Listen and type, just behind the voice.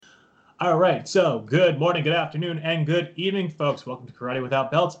All right, so good morning, good afternoon, and good evening, folks. Welcome to Karate Without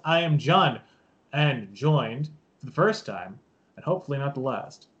Belts. I am John, and joined for the first time, and hopefully not the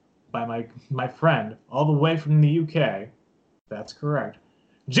last, by my friend all the way from the UK. That's correct,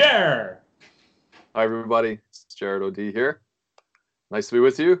 Jer. Hi, everybody. It's Jared OD here. Nice to be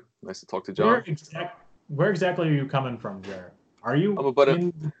with you. Nice to talk to Where John. exact where exactly are you coming from, Jer? Are I'm you about a,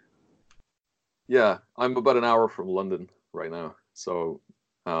 in? yeah, I'm about an hour from London right now. So,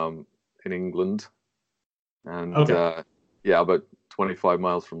 um, in England, and Okay, yeah, about 25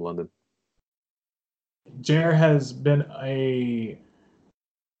 miles from London. Jer has been a.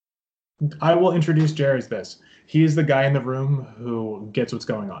 I will introduce Jer as this. He is the guy in the room who gets what's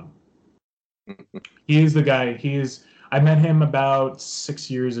going on. He's the guy. I met him about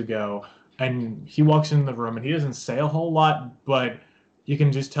 6 years ago, and he walks in the room and he doesn't say a whole lot, but you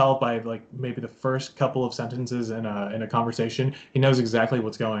can just tell by like maybe the first couple of sentences in a conversation, he knows exactly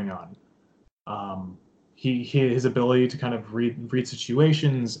what's going on. His ability to kind of read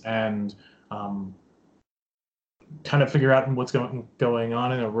situations and um, kind of figure out what's going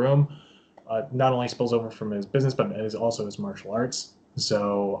on in a room not only spills over from his business, but is also his martial arts.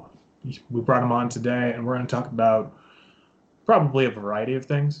 So we brought him on today, and we're going to talk about probably a variety of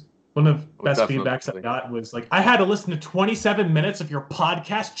things. One of the Oh, best feedbacks I definitely. got was like, I had to listen to 27 minutes of your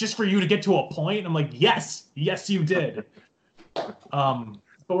podcast just for you to get to a point. I'm like, yes, yes, you did.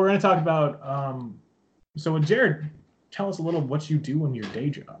 But we're going to talk about. So, Jared, tell us a little what you do in your day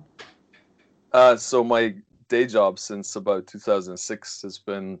job. So my day job since about 2006 has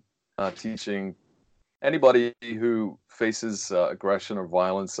been teaching anybody who faces aggression or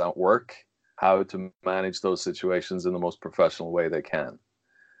violence at work how to manage those situations in the most professional way they can.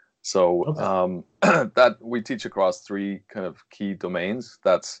 So Okay. that we teach across three kind of key domains.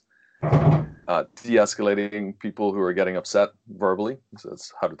 That's de-escalating people who are getting upset verbally. So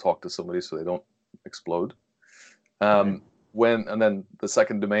that's how to talk to somebody so they don't explode. Right. And then the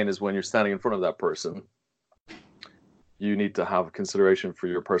second domain is when you're standing in front of that person, you need to have consideration for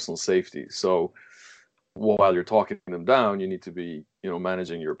your personal safety. So while you're talking them down, you need to be,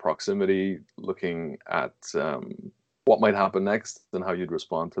 managing your proximity, looking at what might happen next and how you'd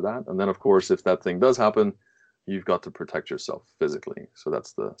respond to that. And then, of course, if that thing does happen, you've got to protect yourself physically. So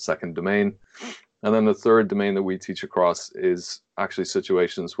that's the second domain. And then the third domain that we teach across is actually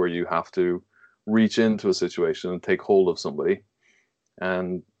situations where you have to reach into a situation and take hold of somebody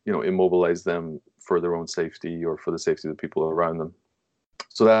and, immobilize them for their own safety or for the safety of the people around them.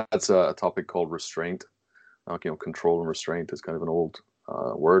 So that's a topic called restraint. Control and restraint is kind of an old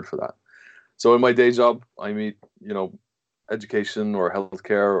word for that. So in my day job, I meet, education or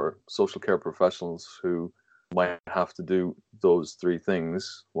healthcare or social care professionals who might have to do those three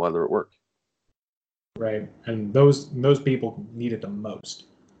things while they're at work. Right. And those people need it the most.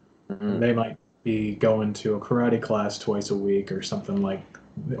 And Mm-hmm. they might be going to a karate class twice a week or something like,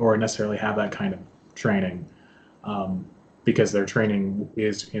 or necessarily have that kind of training, um, because their training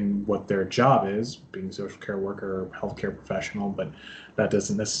is in what their job is, being a social care worker or healthcare professional, but that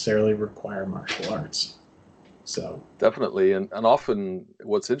doesn't necessarily require martial arts. So, Definitely. And often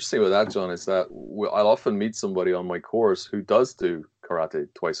what's interesting with that, John, is that I'll often meet somebody on my course who does do karate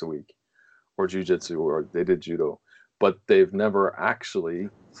twice a week or jujitsu or they did judo, but they've never actually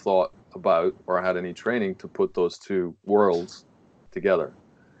thought about or had any training to put those two worlds together.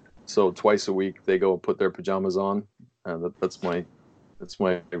 So twice a week they go and put their pajamas on, and that's my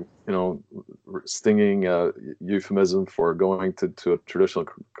stinging euphemism for going to a traditional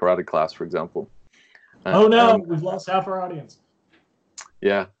karate class, for example. oh no, And we've lost half our audience.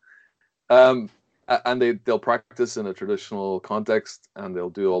 yeah, um, and they'll practice in a traditional context, and they'll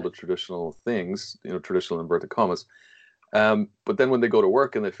do all the traditional things, traditional inverted commas. But then when they go to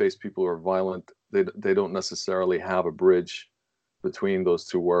work and they face people who are violent, they don't necessarily have a bridge between those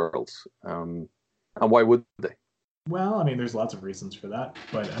two worlds. And why would they? Well, I mean, there's lots of reasons for that,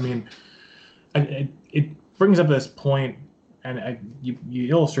 but I mean, it brings up this point, and you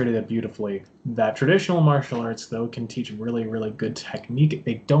illustrated it beautifully. That traditional martial arts, though, can teach really, really good technique.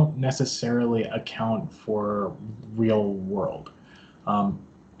 They don't necessarily account for real world. And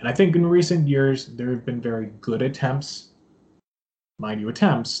I think in recent years there have been very good attempts, mind you,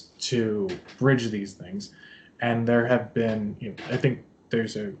 attempts to bridge these things, and there have been, I think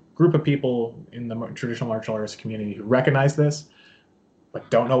there's a group of people in the traditional martial arts community who recognize this but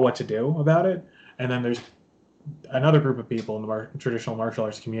don't know what to do about it. And then there's another group of people in the traditional martial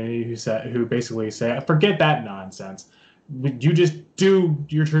arts community who basically say, forget that nonsense. You just do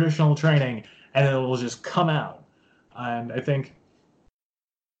your traditional training, and it will just come out. And I think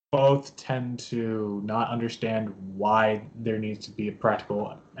both tend to not understand why there needs to be a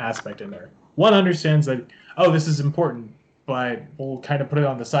practical aspect in there. One understands that, oh, this is important, but we'll kind of put it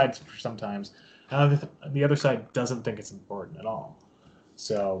on the side for sometimes. The other side doesn't think it's important at all.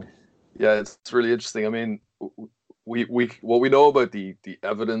 So, Yeah, it's really interesting. I mean, we what we know about the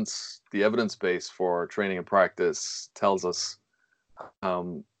evidence base for training and practice tells us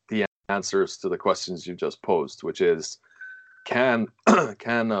the answers to the questions you just posed, which is can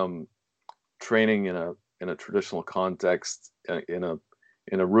can training in a traditional context in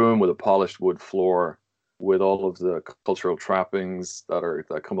a room with a polished wood floor with all of the cultural trappings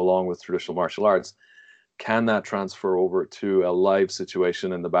that come along with traditional martial arts, can that transfer over to a live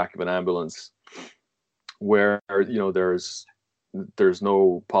situation in the back of an ambulance where there's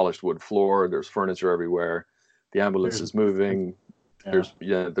no polished wood floor, there's furniture everywhere, the ambulance there's, is moving,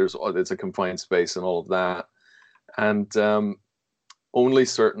 yeah, there's it's a confined space and all of that, and only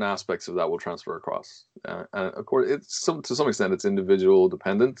certain aspects of that will transfer across. And of course, to some extent it's individual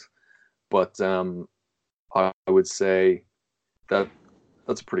dependent, but I would say that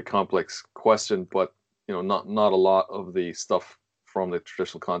that's a pretty complex question. But not a lot of the stuff from the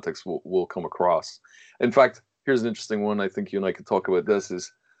traditional context will come across. In fact, here's an interesting one. I think you and I could talk about this.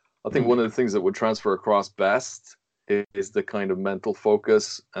 Is I think one of the things that would transfer across best is the kind of mental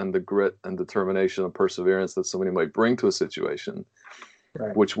focus and the grit and determination and perseverance that somebody might bring to a situation,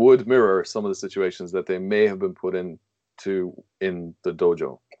 right. which would mirror some of the situations that they may have been put into in the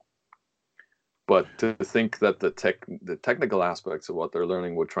dojo. But to think that the technical aspects of what they're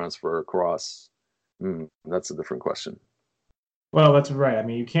learning would transfer across, that's a different question. Well, that's right. I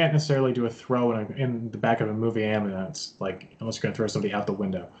mean, you can't necessarily do a throw in the back of a movie ambulance, like unless you're going to throw somebody out the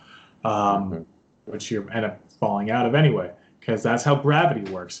window, Mm-hmm. which you end up falling out of anyway, because that's how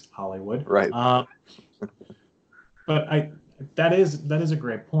gravity works, Hollywood. Right. But that is a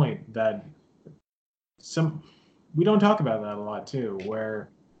great point. That we don't talk about that a lot too. Where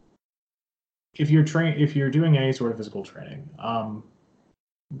if you're doing any sort of physical training,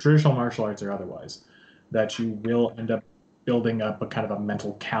 traditional martial arts or otherwise, that you will end up building up a kind of a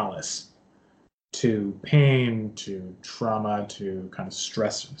mental callus to pain, to trauma, to kind of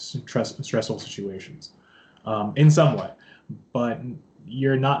stressful situations in some way. But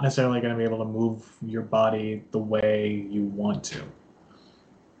you're not necessarily going to be able to move your body the way you want to.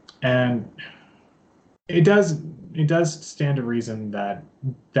 And it does stand to reason that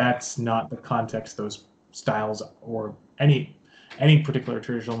that's not the context those styles or any particular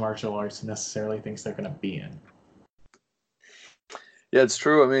traditional martial arts necessarily thinks they're going to be in. Yeah, it's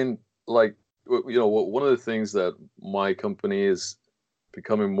true. I mean, like, one of the things that my company is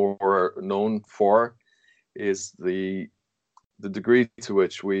becoming more known for is the degree to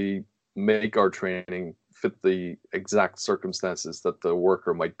which we make our training fit the exact circumstances that the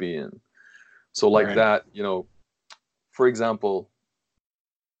worker might be in. So like Right. that, for example,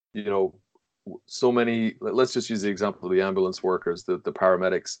 so many, let's just use the example of the ambulance workers, the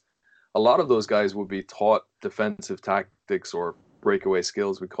paramedics. A lot of those guys would be taught defensive tactics or breakaway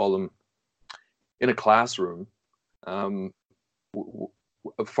skills, we call them, in a classroom, um,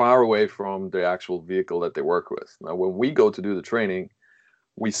 far away from the actual vehicle that they work with. Now, when we go to do the training,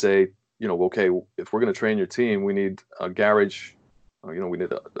 we say, okay, if we're going to train your team, we need a garage, we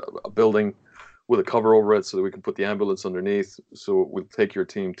need a building with a cover over it so that we can put the ambulance underneath. So we'll take your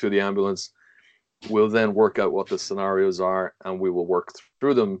team to the ambulance. We'll then work out what the scenarios are, and we will work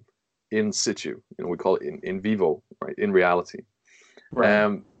through them in situ. We call it in vivo, right? In reality.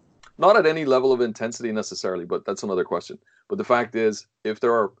 Right. Not at any level of intensity necessarily, but that's another question. But the fact is, if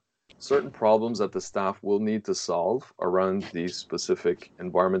there are certain problems that the staff will need to solve around the specific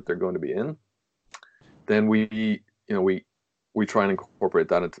environment they're going to be in, then we try and incorporate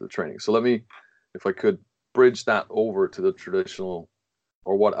that into the training. So let me, if I could, bridge that over to the traditional,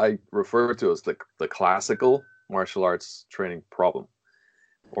 or what I refer to as the classical martial arts training problem,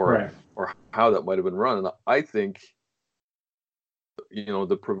 or Right. or how that might have been run. And I think,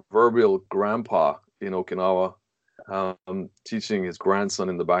 the proverbial grandpa in Okinawa teaching his grandson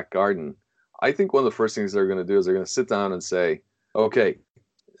in the back garden. I think one of the first things they're going to do is they're going to sit down and say, okay,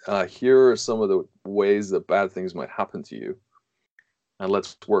 here are some of the ways that bad things might happen to you, and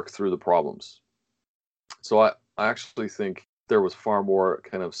let's work through the problems. So I actually think there was far more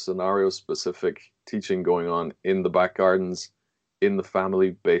kind of scenario specific teaching going on in the back gardens, in the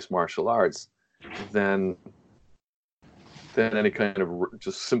family based martial arts, than any kind of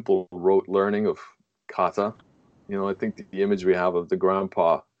just simple rote learning of kata. I think the image we have of the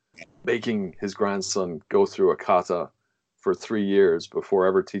grandpa making his grandson go through a kata for 3 years before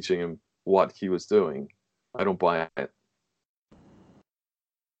ever teaching him what he was doing, I don't buy it.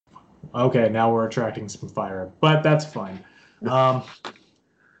 Okay, now we're attracting some fire, but that's fine. Um,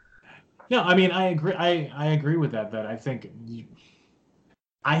 no, I mean I agree. I agree with that. That I think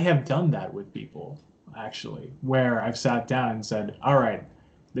I have done that with people actually, where I've sat down and said, "All right,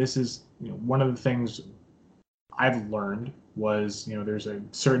 this is one of the things I've learned was there's a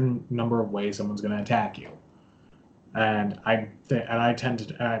certain number of ways someone's going to attack you, and I tend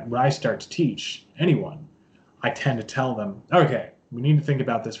to when I start to teach anyone, I tend to tell them, okay, we need to think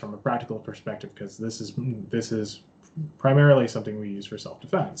about this from a practical perspective because this is primarily something we use for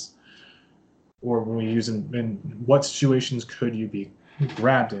self-defense, or when we use in what situations could you be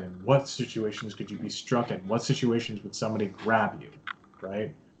grabbed in, what situations could you be struck in, what situations would somebody grab you,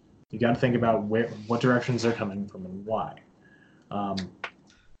 right? You got to think about what directions they're coming from and why. Um,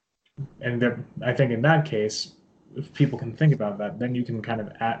 and I think in that case, if people can think about that, then you can kind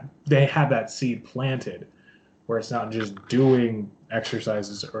of they have that seed planted where it's not just doing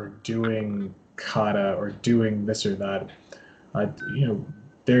exercises or doing kata or doing this or that. Uh, you know,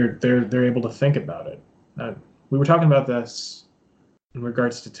 they're able to think about it. We were talking about this in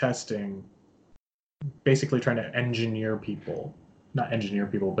regards to testing, basically trying to engineer people, not engineer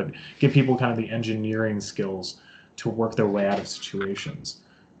people, but give people kind of the engineering skills to work their way out of situations.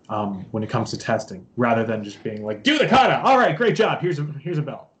 When it comes to testing, rather than just being like, "Do the kata, all right, great job. Here's a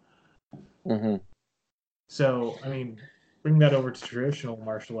belt." Mm-hmm. So, I mean, bring that over to traditional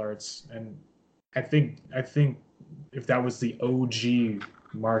martial arts, and I think if that was the OG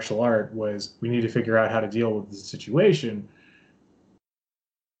martial art, was we need to figure out how to deal with the situation.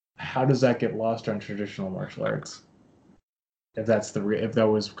 How does that get lost on traditional martial arts? If that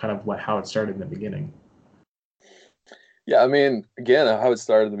was kind of how it started in the beginning. Yeah, I mean, again, how it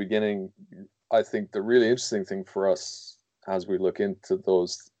started in the beginning, I think the really interesting thing for us as we look into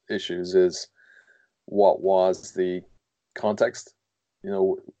those issues is what was the context, you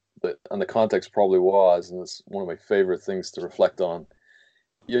know, and the context probably was, and it's one of my favorite things to reflect on,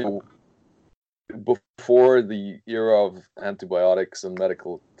 you know, before the era of antibiotics and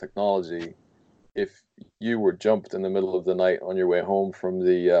medical technology, if you were jumped in the middle of the night on your way home from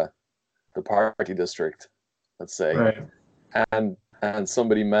the party district, let's say, Right. and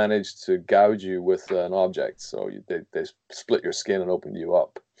somebody managed to gouge you with an object, so they split your skin and opened you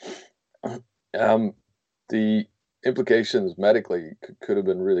up. Um, the implications medically could have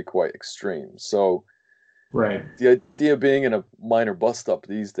been really quite extreme. So Right. the idea of being in a minor bust up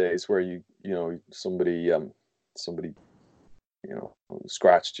these days, where somebody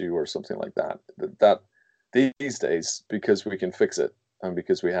scratched you or something like that, that these days, because we can fix it and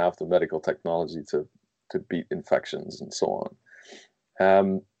because we have the medical technology to beat infections and so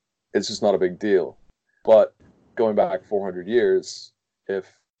on, it's just not a big deal. But going back 400 years,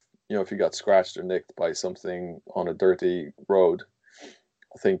 if if you got scratched or nicked by something on a dirty road,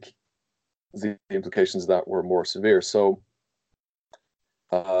 I think the implications of that were more severe. So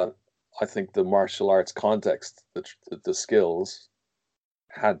uh, I think the martial arts context, the skills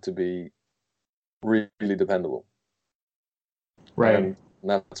had to be really dependable. Right. And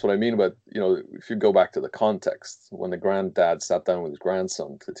that's what I mean about, if you go back to the context, when the granddad sat down with his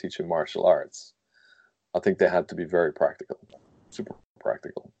grandson to teach him martial arts, I think they had to be very practical, super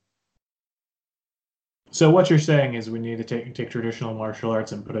practical. So what you're saying is we need to take traditional martial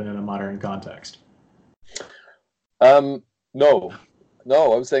arts and put it in a modern context. No,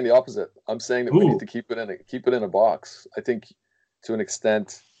 no, I'm saying the opposite. I'm saying that we need Ooh. to keep it in a box. I think to an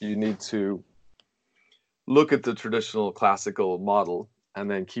extent you need to look at the traditional classical model and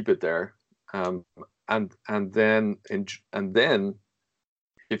then keep it there. Um, and then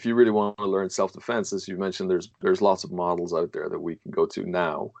if you really want to learn self-defense, as you mentioned, there's lots of models out there that we can go to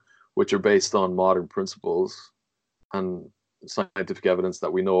now, which are based on modern principles and scientific evidence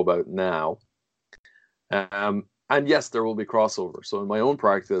that we know about now. And yes, there will be crossover. So in my own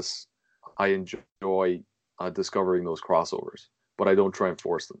practice, I enjoy discovering those crossovers, but I don't try and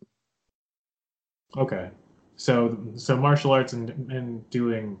force them. Okay. So martial arts and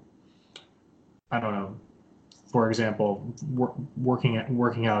doing, I don't know, for example, working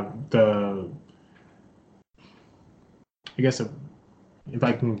out the, I guess if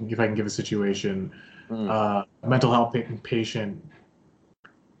I can give a situation, Mm. a mental health patient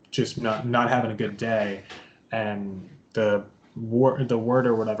just not having a good day, and the ward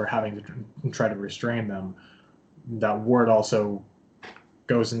or whatever having to try to restrain them. That ward also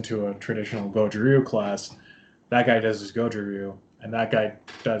goes into a traditional Goju-Ryu class. That guy does his Goju-Ryu, and that guy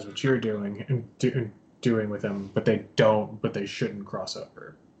does what you're doing and doing with him, but they shouldn't cross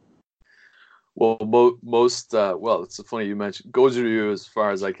over. Well, well, it's funny you mentioned Goju-Ryu, as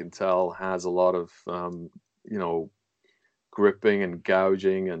far as I can tell, has a lot of you know gripping and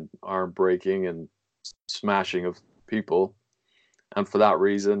gouging and arm breaking and smashing of people. And for that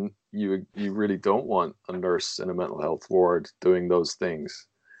reason, you really don't want a nurse in a mental health ward doing those things.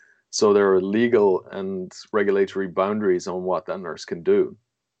 So there are legal and regulatory boundaries on what that nurse can do.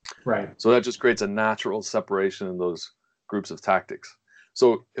 Right. So that just creates a natural separation in those groups of tactics.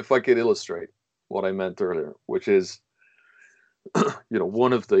 So if I could illustrate what I meant earlier, which is,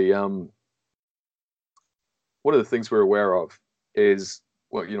 one of the things we're aware of is,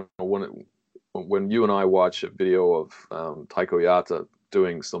 when you and I watch a video of Taiko Yata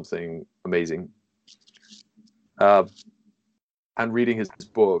doing something amazing, and reading his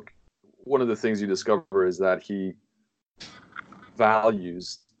book, one of the things you discover is that he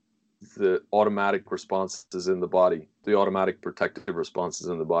values the automatic responses in the body, the automatic protective responses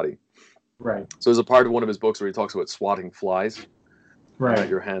in the body. Right. So there's a part of one of his books where he talks about swatting flies. Right.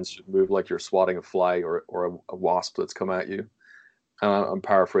 Your hands should move like you're swatting a fly or a wasp that's come at you. I'm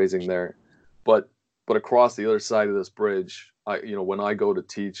paraphrasing there, but across the other side of this bridge, when I go to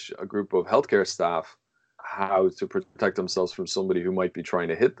teach a group of healthcare staff how to protect themselves from somebody who might be trying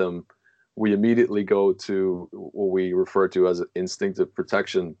to hit them, we immediately go to what we refer to as instinctive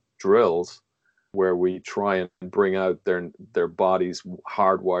protection drills, where we try and bring out their body's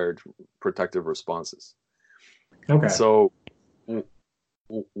hardwired protective responses. Okay. So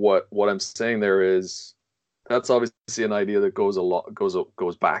what I'm saying there is, that's obviously an idea that goes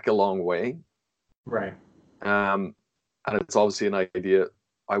back a long way. Right. And it's obviously an idea,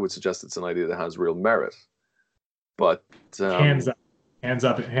 I would suggest it's an idea that has real merit. But hands up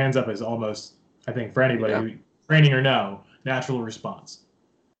is almost, I think, for anybody, who, training or no, natural response.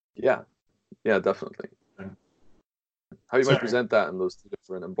 Yeah, definitely. How you might present that in those two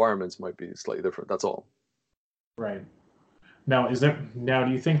different environments might be slightly different. That's all. Right. Now,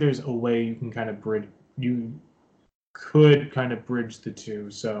 do you think there's a way you can kind of bridge the two?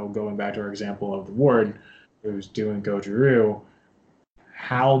 So going back to our example of the ward who's doing Goju-Ryu,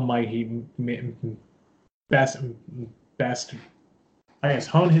 how might he best, I guess,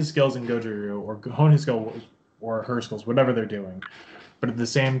 hone his skills in Goju-Ryu, or hone his skills or her skills, whatever they're doing, but at the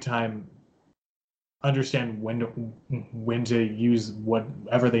same time understand when to use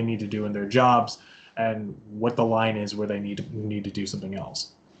whatever they need to do in their jobs, and what the line is where they need to do something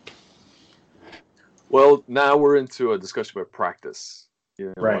else. Well, now we're into a discussion about practice,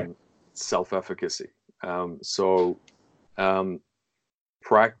 right? And self-efficacy.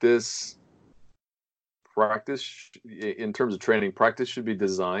 Practice in terms of training, practice should be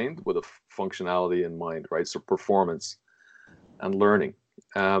designed with a functionality in mind, right? So performance and learning.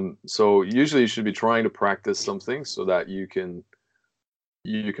 So usually you should be trying to practice something so that you can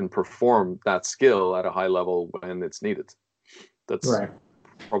perform that skill at a high level when it's needed. That's right.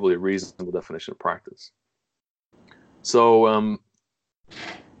 Probably a reasonable definition of practice. So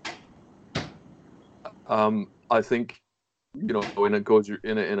I think, in a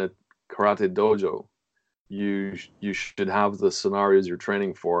karate dojo, you should have the scenarios you're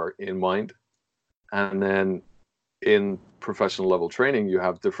training for in mind, and then in professional level training you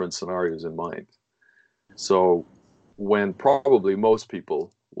have different scenarios in mind. So when probably most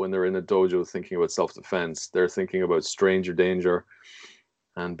people, when they're in a dojo thinking about self-defense, they're thinking about stranger danger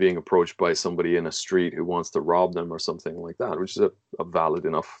and being approached by somebody in a street who wants to rob them or something like that, which is a valid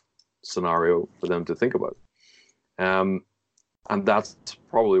enough scenario for them to think about. And that's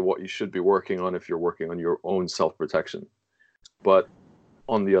probably what you should be working on if you're working on your own self-protection. But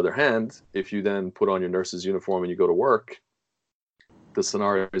on the other hand, if you then put on your nurse's uniform and you go to work, the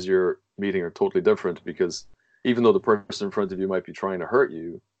scenarios you're meeting are totally different, because even though the person in front of you might be trying to hurt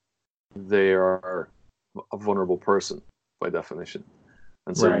you, they are a vulnerable person by definition.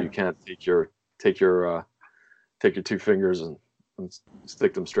 And so you can't take your 2 fingers and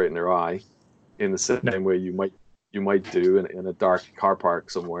stick them straight in their eye in the same way you might do in a dark car park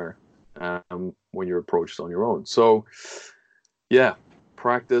somewhere when you're approached on your own. So yeah,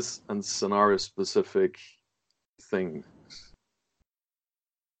 practice and scenario specific things.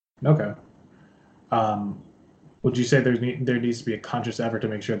 Okay. Would you say there needs to be a conscious effort to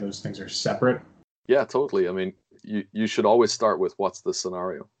make sure those things are separate? Yeah, totally. I mean, you should always start with what's the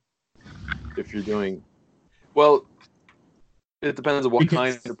scenario. If you're doing, well, it depends on what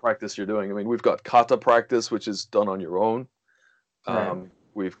kind of practice you're doing. I mean, we've got kata practice, which is done on your own.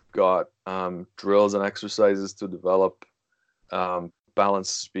 We've got drills and exercises to develop balance,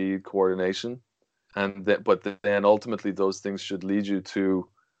 speed, coordination, but then ultimately those things should lead you to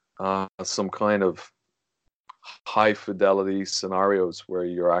some kind of high fidelity scenarios where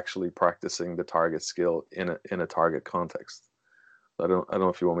you're actually practicing the target skill in a target context. I don't know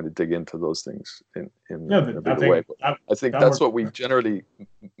if you want me to dig into those things in No, a I bigger way, think but that, I think that that's works. what we generally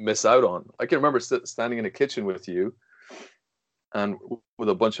miss out on. I can remember standing in a kitchen with you and with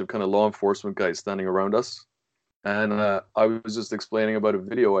a bunch of kind of law enforcement guys standing around us. And I was just explaining about a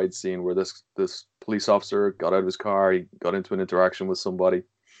video I'd seen where this police officer got out of his car, he got into an interaction with somebody,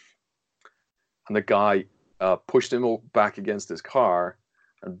 and the guy pushed him back against his car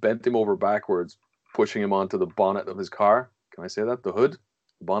and bent him over backwards, pushing him onto the bonnet of his car. Can I say that? The hood?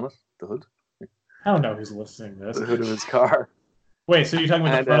 The bonnet? The hood? I don't know who's listening to this. The hood of his car. Wait, so you're talking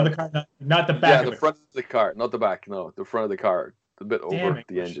about And, the front of the car, not the back yeah, of the the front of the car, not the back. No, the front of the car, the bit Damn over it.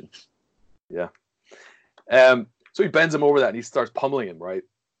 the engine. Yeah. So he bends him over that and he starts pummeling him, right?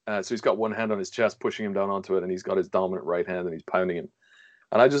 So he's got one hand on his chest, pushing him down onto it, and he's got his dominant right hand and he's pounding him.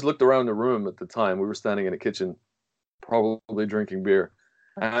 And I just looked around the room at the time. We were standing in a kitchen, probably drinking beer,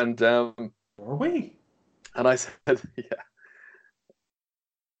 and Were we? And I said, yeah.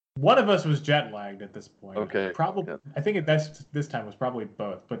 One of us was jet lagged at this point. Okay. Probably. Yeah. I think this time was probably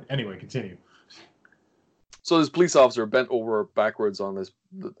both. But anyway, continue. So this police officer bent over backwards on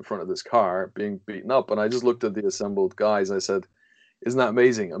the front of this car, being beaten up, and I just looked at the assembled guys. And I said, "Isn't that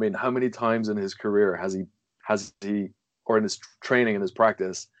amazing? I mean, how many times in his career has he, or in his training and his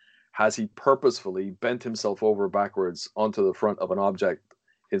practice, has he purposefully bent himself over backwards onto the front of an object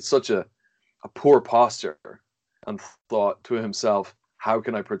in such a poor posture, and thought to himself, how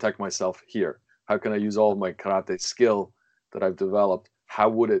can I protect myself here? How can I use all of my karate skill that I've developed? How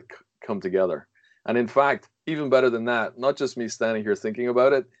would it come together?" And in fact, even better than that, not just me standing here thinking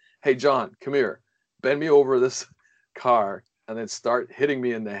about it. Hey, John, come here, bend me over this car and then start hitting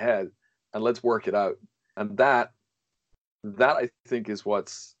me in the head and let's work it out. And that I think is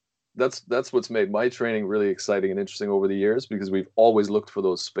that's what's made my training really exciting and interesting over the years, because we've always looked for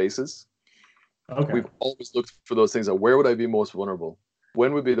those spaces. Okay. We've always looked for those things. Where would I be most vulnerable?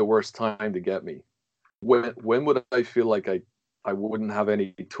 When would be the worst time to get me? When would I feel like I wouldn't have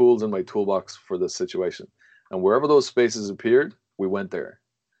any tools in my toolbox for this situation? And wherever those spaces appeared, we went there.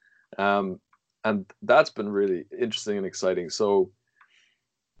 And that's been really interesting and exciting. So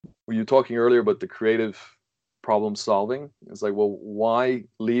were you talking earlier about the creative problem solving? It's like, well, why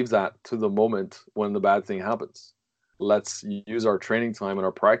leave that to the moment when the bad thing happens? Let's use our training time and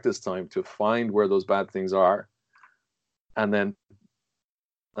our practice time to find where those bad things are, and then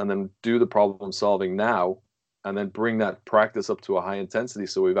do the problem solving now, and then bring that practice up to a high intensity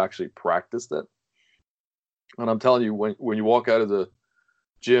so we've actually practiced it. And I'm telling you, when you walk out of the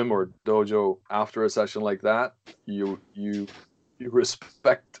gym or dojo after a session like that, you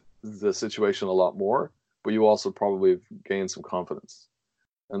respect the situation a lot more, but you also probably gain some confidence.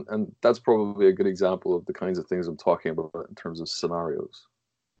 And that's probably a good example of the kinds of things I'm talking about in terms of scenarios.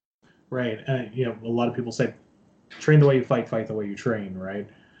 Right. A lot of people say, train the way you fight the way you train, right?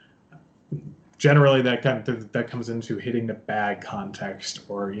 Generally, that comes into hitting the bag context,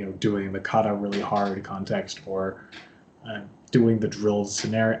 or doing the kata really hard context, or doing the drilled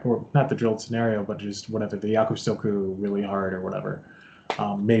scenario, or not the drilled scenario, but just whatever, the yakusoku really hard or whatever.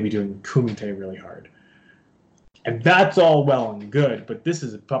 Maybe doing kumite really hard. And that's all well and good, but this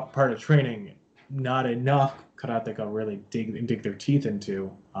is a part of training not enough karateka really dig their teeth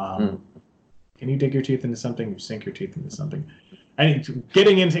into. Can you dig your teeth into something? You sink your teeth into something. And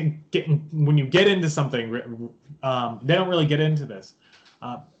when you get into something, they don't really get into this.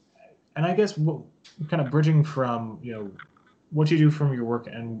 And I guess kind of bridging from what you do from your work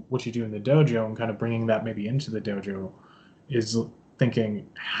and what you do in the dojo, and kind of bringing that maybe into the dojo, is thinking,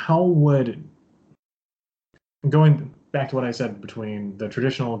 how would, going back to what I said, between the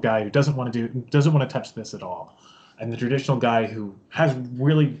traditional guy who doesn't want to touch this at all, and the traditional guy who has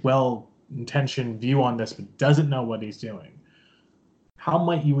really well-intentioned view on this but doesn't know what he's doing, how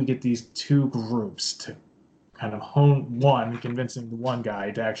might you get these two groups to kind of hone, one, convincing the one guy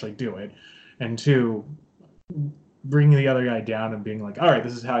to actually do it, and two, bringing the other guy down and being like, all right,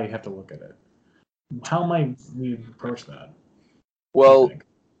 this is how you have to look at it? How might we approach that? Well,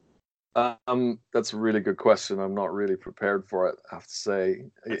 that's a really good question. I'm not really prepared for it, I have to say.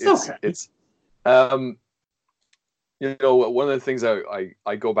 It's okay. It's one of the things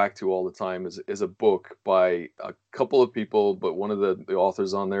I go back to all the time is a book by a couple of people, but one of the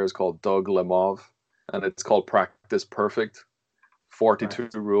authors on there is called Doug Lemov, and it's called Practice Perfect: 42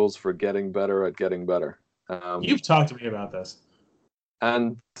 Rules for Getting Better at Getting Better. You've talked to me about this.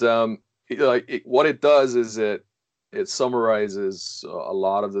 And what it does is it summarizes a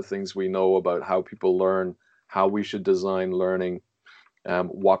lot of the things we know about how people learn, how we should design learning,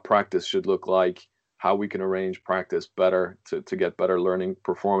 what practice should look like, how we can arrange practice better to get better learning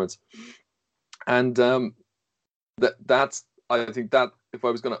performance. And that's I think that if I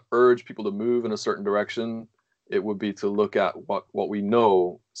was going to urge people to move in a certain direction, it would be to look at what we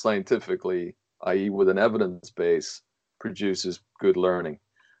know scientifically, i.e., with an evidence base, produces good learning.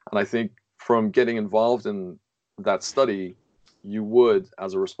 And I think from getting involved in that study, you would,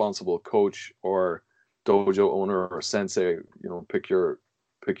 as a responsible coach or dojo owner or sensei, pick your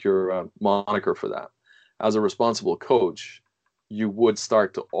moniker for that. As a responsible coach, you would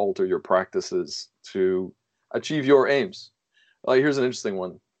start to alter your practices to achieve your aims. Here's an interesting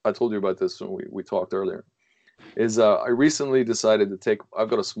one. I told you about this when we talked earlier. I recently decided to take. I've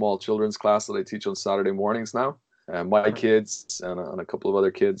got a small children's class that I teach on Saturday mornings now. My kids and a couple of other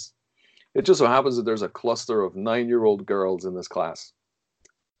kids. It just so happens that there's a cluster of 9-year-old girls in this class,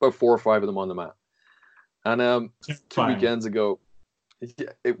 about 4 or 5 of them on the mat. And 2 weekends ago,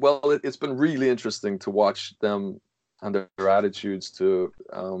 it's been really interesting to watch them and their attitudes to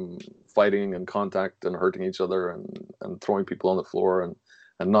fighting and contact and hurting each other and throwing people on the floor and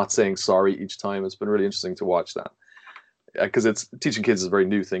not saying sorry each time. It's been really interesting to watch that, because it's teaching kids is a very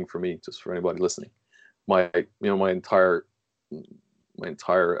new thing for me. Just for anybody listening, my entire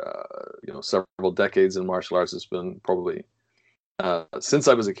several decades in martial arts has been probably since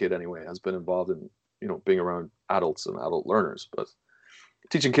I was a kid anyway, has been involved in being around adults and adult learners. But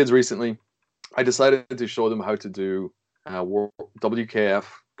teaching kids recently, I decided to show them how to do WKF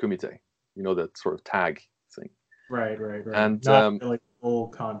kumite, that sort of tag thing. Right. And not like full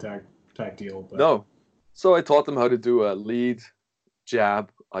contact type deal. But... No. So I taught them how to do a lead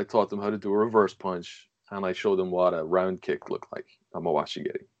jab. I taught them how to do a reverse punch, and I showed them what a round kick looked like, a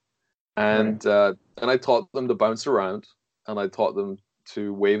mawashi-geri. And I taught them to bounce around, and I taught them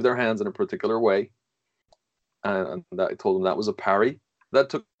to wave their hands in a particular way. And I told them that was a parry. That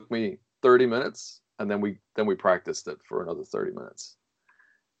took me 30 minutes, and then we practiced it for another 30 minutes.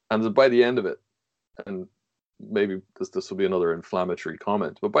 And by the end of it, and maybe this will be another inflammatory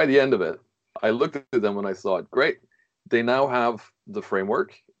comment, but by the end of it, I looked at them and I thought, great, they now have the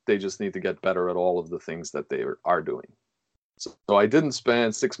framework. They just need to get better at all of the things that they are doing. So I didn't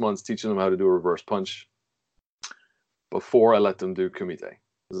spend 6 months teaching them how to do a reverse punch before I let them do kumite.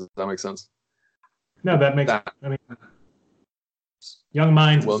 Does that make sense? No, that makes. I mean, young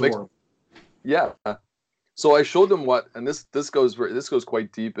minds absorb. Yeah. So I showed them and this goes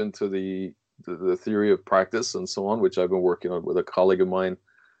quite deep into the theory of practice and so on, which I've been working on with a colleague of mine,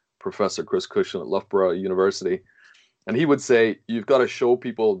 Professor Chris Cushion at Loughborough University. And he would say, you've got to show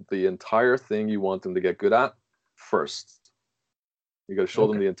people the entire thing you want them to get good at first. You got to show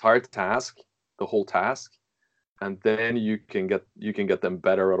them the entire task, the whole task, and then you can get them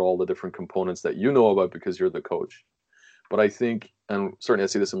better at all the different components that you know about because you're the coach. But I think, and certainly I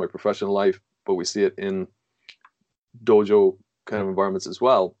see this in my professional life, but we see it in dojo kind of environments as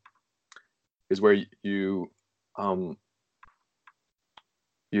well, is where you have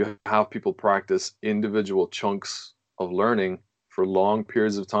people practice individual chunks of learning for long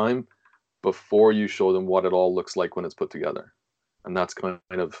periods of time before you show them what it all looks like when it's put together. And that's kind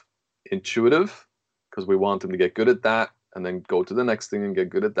of intuitive, because we want them to get good at that and then go to the next thing and get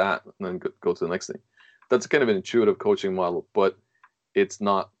good at that and then go to the next thing. That's kind of an intuitive coaching model, but it's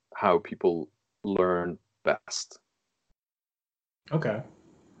not how people learn best. Okay.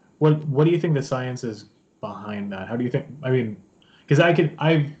 What do you think the science is behind that? How do you think? I mean, because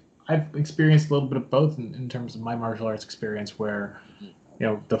I've experienced a little bit of both in terms of my martial arts experience, where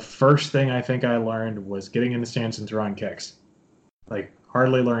the first thing I think I learned was getting into stance and throwing kicks. Like,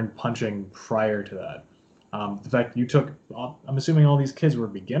 hardly learned punching prior to that. The fact you took, I'm assuming all these kids were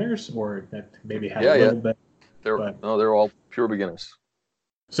beginners, or that maybe had a little bit. They're all pure beginners.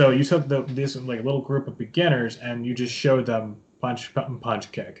 So you took this like little group of beginners, and you just showed them punch,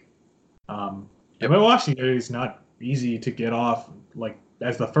 kick. And mawashi-geri is not easy to get off. Like,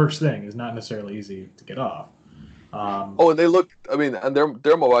 as the first thing, is not necessarily easy to get off. And they look. I mean, and their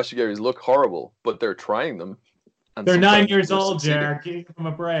mawashi-geris look horrible, but they're trying them. And they're 9 years old, Jared. Give them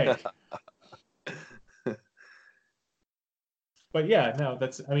a break. But yeah, no,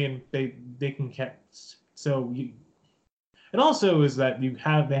 that's. I mean, they can catch. So it also is that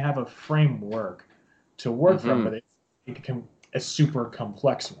they have a framework to work from, but it can a super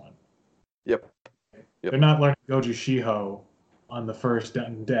complex one. Yep. They're not learning Goju Shiho on the first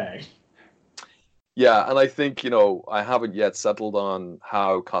day. Yeah, and I think I haven't yet settled on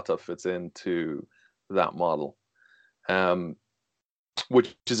how kata fits into that model,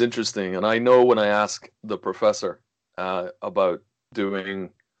 which is interesting. And I know when I ask the professor about doing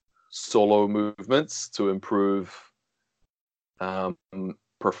solo movements to improve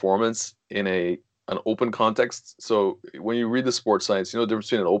performance in an open context. So when you read the sports science, the difference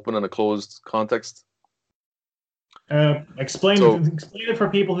between an open and a closed context. Explain So explain it for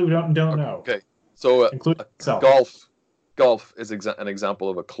people who don't know, okay, so including myself. golf is an example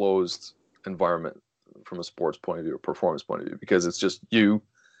of a closed environment from a sports point of view, a performance point of view, because it's just you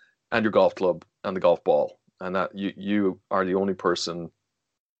and your golf club and the golf ball, and that you are the only person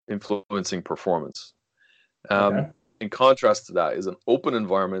influencing performance. Okay. In contrast to that is an open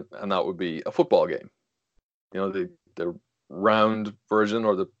environment, and that would be a football game. You know, the round version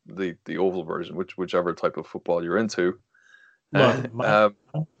or the oval version, whichever type of football you're into. Look, um,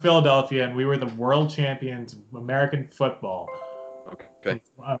 I'm Philadelphia, and we were the world champions of American football okay.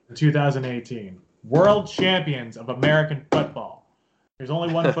 in 2018. World champions of American football. There's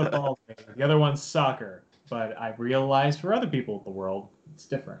only one football thing. The other one's soccer. But I realize for other people in the world, it's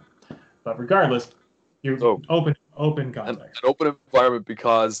different. But regardless, you So open an context. open environment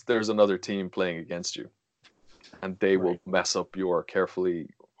because there's another team playing against you, and they will Right. mess up your carefully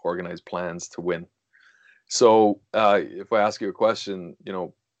organized plans to win. So if I ask you a question,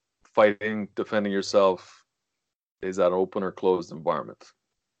 fighting, defending yourself, is that open or closed environment?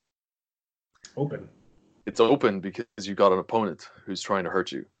 Open. It's open because you got an opponent who's trying to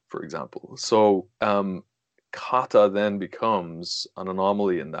hurt you, for example. So kata then becomes an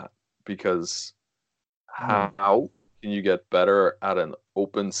anomaly in that, because Mm. how can you get better at an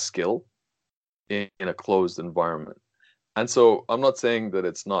open skill in a closed environment? And so I'm not saying that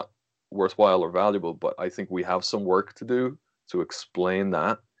it's not worthwhile or valuable, but I think we have some work to do to explain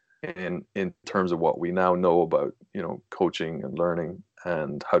that in terms of what we now know about, coaching and learning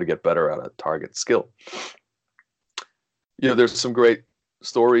and how to get better at a target skill. There's some great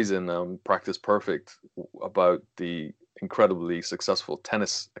stories in Practice Perfect about the incredibly successful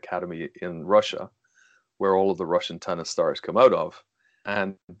tennis academy in Russia, where all of the Russian tennis stars come out of,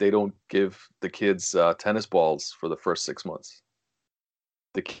 and they don't give the kids tennis balls for the first 6 months.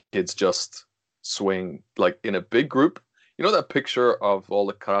 The kids just swing like in a big group. You know that picture of all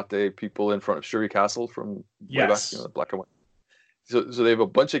the karate people in front of Shuri Castle from way back, Yes. the black and white. So they have a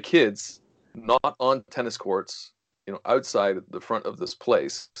bunch of kids not on tennis courts, outside the front of this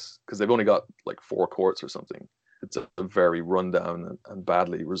place, because they've only got like 4 courts or something. It's a very rundown and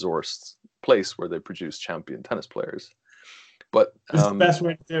badly resourced place where they produce champion tennis players. But This is the best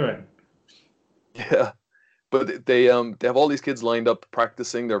way to do it. yeah, but they have all these kids lined up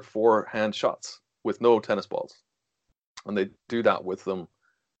practicing their forehand shots with no tennis balls, and they do that with them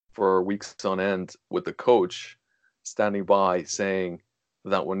for weeks on end, with the coach standing by saying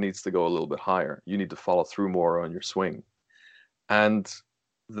that one needs to go a little bit higher. You need to follow through more on your swing. And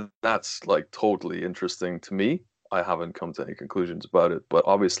that's like totally interesting to me. I haven't come to any conclusions about it, but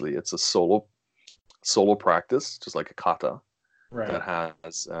obviously it's a solo practice, just like a kata, Right. that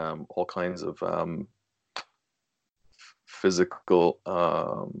has all kinds of physical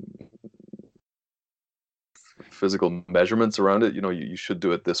physical measurements around it. You should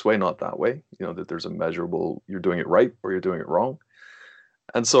do it this way, not that way. That there's a measurable, you're doing it right or you're doing it wrong.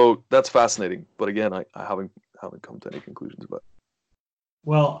 And so that's fascinating. But again, I haven't come to any conclusions about it.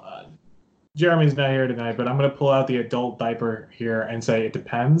 Well, Jeremy's not here tonight, but I'm going to pull out the adult diaper here and say it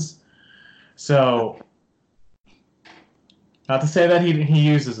depends. So, not to say that he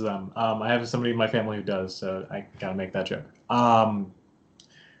uses them. I have somebody in my family who does, so I gotta make that joke. I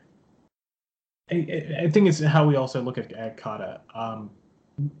think it's how we also look at kata.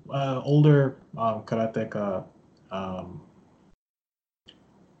 Older karateka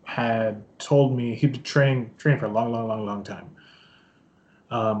had told me he'd train for a long time,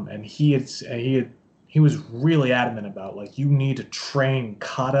 and he was really adamant about, like, you need to train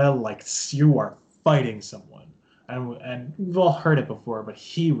kata like you are fighting someone. And we've all heard it before, but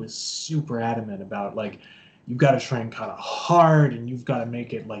he was super adamant about, like, you've got to train kata hard, and you've got to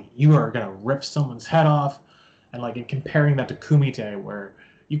make it like you are gonna rip someone's head off, and like in comparing that to kumite, where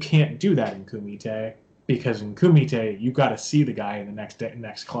you can't do that in kumite, because in kumite you got to see the guy in the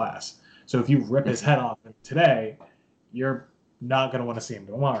next class. So if you rip his head off today, you're not going to want to see him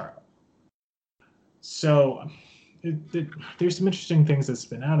tomorrow. So there's some interesting things that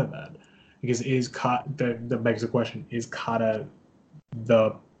spin out of that, because that begs the question: is kata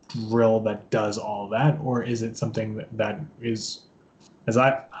the drill that does all that, or is it something that is, as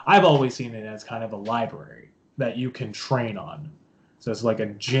I've always seen it as, kind of a library that you can train on? So it's like a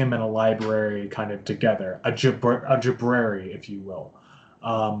gym and a library kind of together, a jabrari, if you will,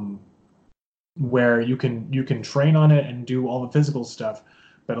 where you can train on it and do all the physical stuff,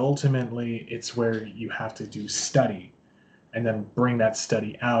 but ultimately it's where you have to do study and then bring that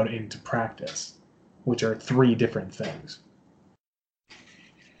study out into practice, which are three different things.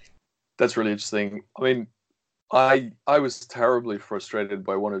 That's really interesting. I mean, I was terribly frustrated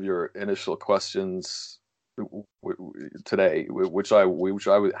by one of your initial questions today, which I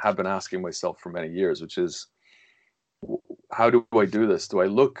have been asking myself for many years, which is, how do I do this? Do I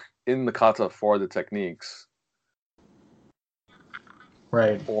look in the kata for the techniques,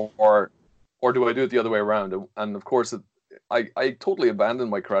 Right. or do I do it the other way around? And of course, I totally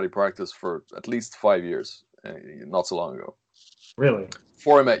abandoned my karate practice for at least 5 years, not so long ago. Really?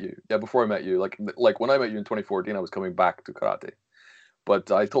 Before I met you, yeah, before I met you, like when I met you in 2014, I was coming back to karate,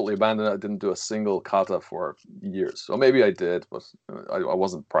 but I totally abandoned it. I didn't do a single kata for years. So maybe I did, but I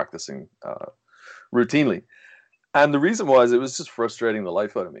wasn't practicing routinely. And the reason was, it was just frustrating the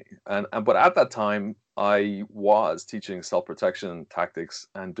life out of me. And but at that time, I was teaching self-protection tactics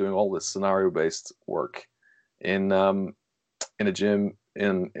and doing all this scenario-based work in a gym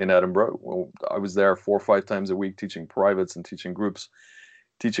in Edinburgh. Well, I was there 4 or 5 times a week teaching privates and teaching groups,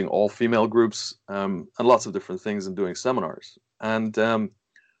 teaching all female groups, and lots of different things, and doing seminars. And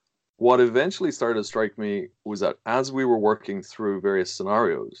what eventually started to strike me was that as we were working through various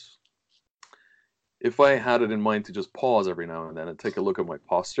scenarios, if I had it in mind to just pause every now and then and take a look at my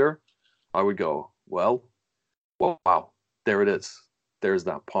posture, I would go, well, wow, there it is. There's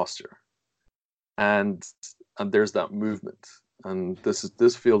that posture. And there's that movement. And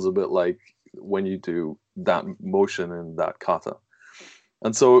this feels a bit like when you do that motion in that kata.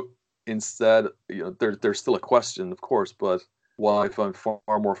 And so instead, there's still a question, of course, but what I found far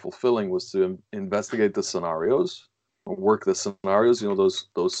more fulfilling was to investigate the scenarios, work the scenarios,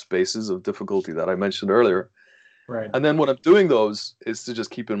 those spaces of difficulty that I mentioned earlier. Right. And then when I'm doing those, is to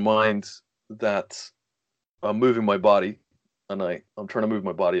just keep in mind that I'm moving my body, and I'm trying to move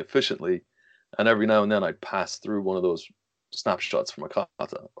my body efficiently. And every now and then I'd pass through one of those snapshots from a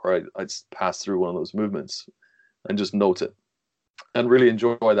kata, or I'd pass through one of those movements and just note it and really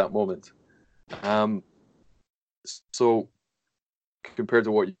enjoy that moment. So compared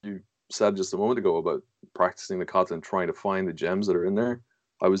to what you said just a moment ago about practicing the kata and trying to find the gems that are in there,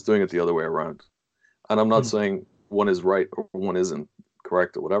 I was doing it the other way around. And I'm not saying one is right or one isn't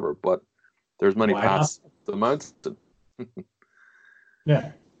correct or whatever, but there's many paths to the mountain.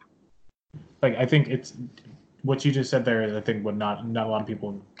 Yeah. Like, I think it's what you just said there is, I think, what not a lot of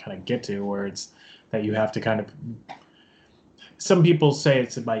people kind of get to, where it's that you have to kind of, some people say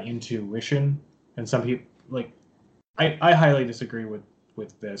it's by intuition, and some people, like, I highly disagree with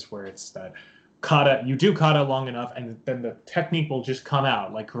this, where it's that kata, you do kata long enough and then the technique will just come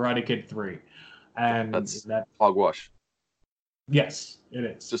out, like Karate Kid 3. And That's that, hogwash. yes, it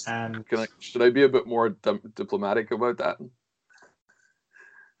is. Just, and should I be a bit more diplomatic about that?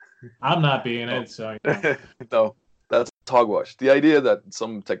 I'm not being it, so No, that's hogwash. The idea that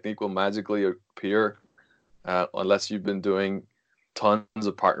some technique will magically appear, unless you've been doing tons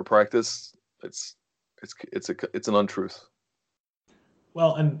of partner practice, it's an untruth.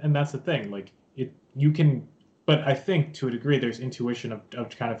 Well, and that's the thing. Like, you can, but I think to a degree there's intuition of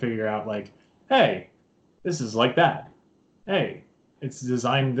kind of figure out, like, hey, this is like that. Hey, it's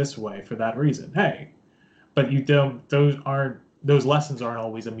designed this way for that reason. Hey, but you don't. Those lessons aren't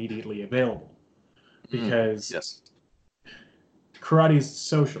always immediately available, because yes, karate is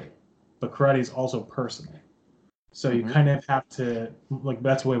social, but karate is also personal. So you kind of have to, like,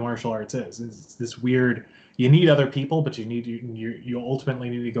 that's the way martial arts is. It's this weird. You need other people, but you ultimately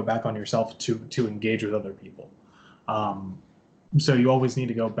need to go back on yourself to engage with other people. So you always need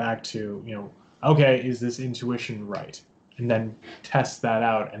to go back to, okay, is this intuition right? And then test that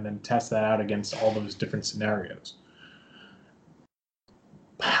out, and then test that out against all those different scenarios.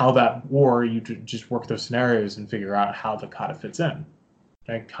 Or you just work those scenarios and figure out how the kata fits in.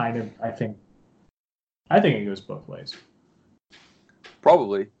 And I think it goes both ways.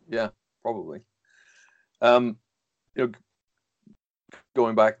 Probably, yeah, probably. Going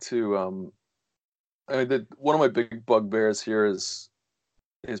back to, one of my big bugbears here is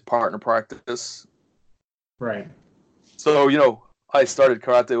partner practice. Right. So, I started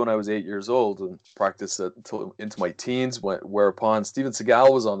karate when I was 8 years old and practiced it until into my teens, whereupon Steven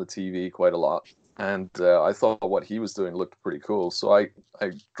Seagal was on the TV quite a lot. And I thought what he was doing looked pretty cool. So I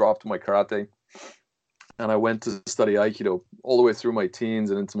dropped my karate and I went to study Aikido all the way through my teens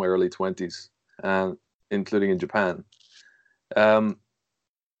and into my early 20s, and including in Japan. And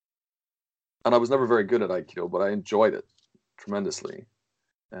I was never very good at Aikido, but I enjoyed it tremendously.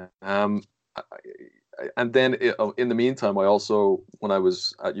 And then in the meantime, I also, when I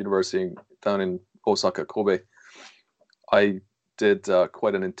was at university down in Osaka, Kobe, I did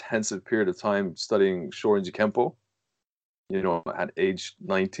quite an intensive period of time studying Shorinji Kempo. At age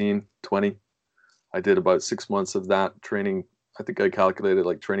 19, 20, I did about 6 months of that training. I think I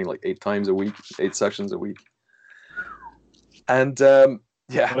calculated training 8 times a week, 8 sessions a week. And I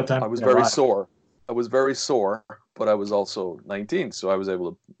was very sore. was very sore, but I was also 19, so I was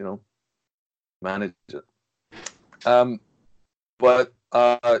able to, manage it. But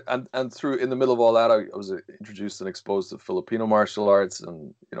and through in the middle of all that, I was introduced and exposed to Filipino martial arts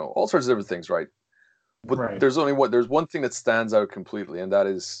and all sorts of different things, right? But Right. there's one thing that stands out completely, and that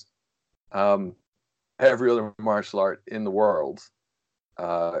is every other martial art in the world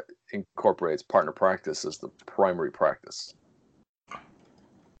incorporates partner practice as the primary practice.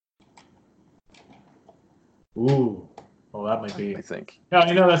 Ooh, well, that might be. I think.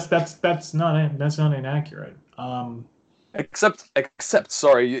 Yeah, that's not inaccurate. Except,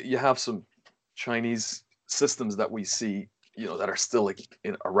 sorry, you have some Chinese systems that we see, that are still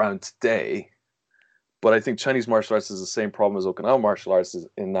around today. But I think Chinese martial arts is the same problem as Okinawa martial arts, is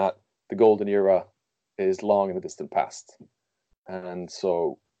in that the golden era is long in the distant past, and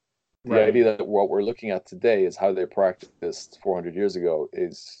so the idea that what we're looking at today is how they practiced 400 years ago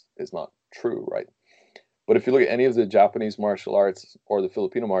is not true, right? But if you look at any of the Japanese martial arts or the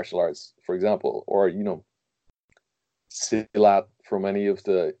Filipino martial arts, for example, or Silat from any of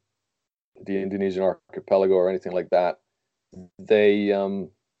the Indonesian archipelago or anything like that, they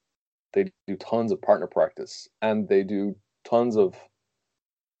do tons of partner practice, and they do tons of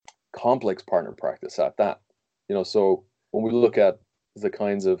complex partner practice at that. So when we look at the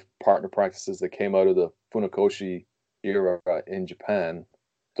kinds of partner practices that came out of the Funakoshi era in Japan,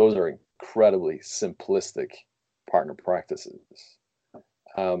 those are incredibly simplistic partner practices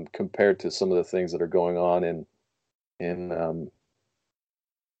compared to some of the things that are going on in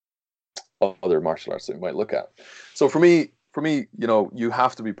other martial arts that we might look at. So for me, you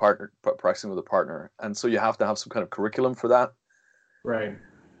have to be practicing with a partner, and so you have to have some kind of curriculum for that. Right.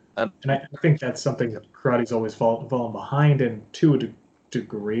 And I think that's something that karate's always fallen behind in, to a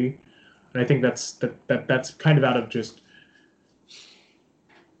degree. And I think that's kind of out of just.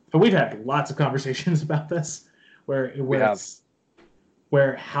 But we've had lots of conversations about this, where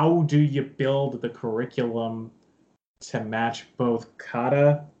how do you build the curriculum to match both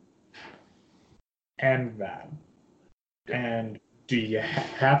kata and that? And do you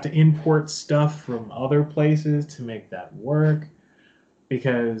have to import stuff from other places to make that work?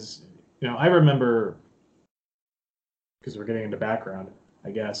 Because, I remember, because we're getting into background,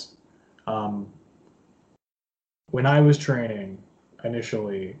 I guess, when I was training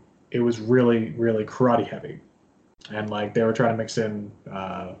initially, it was really, really karate heavy. And, they were trying to mix in,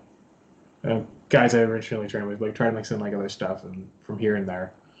 guys I originally trained with, try to mix in, other stuff and from here and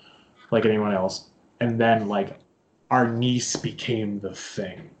there, like anyone else. And then, our niece became the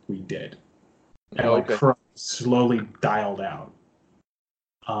thing we did. And, karate slowly dialed out.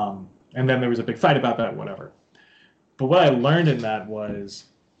 And then there was a big fight about that, whatever. But what I learned in that was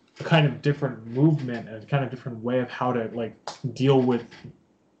a kind of different movement and a kind of different way of how to deal with,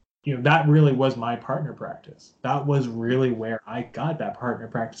 that really was my partner practice. That was really where I got that partner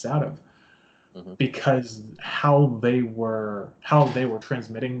practice out of, because how they were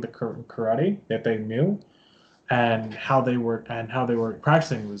transmitting the karate that they knew, and how they were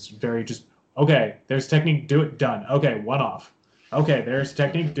practicing was very just, okay, there's technique, do it, done. Okay, one off. Okay, there's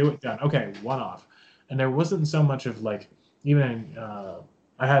technique, do it, done. Okay, one off. And there wasn't so much of even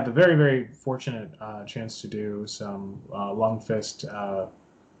I had the very, very fortunate chance to do some long fist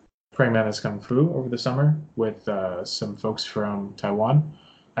praying mantis kung fu over the summer with some folks from Taiwan,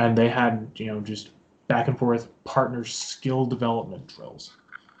 and they had just back and forth partner skill development drills.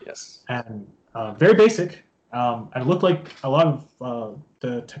 Yes. And very basic, and it looked like a lot of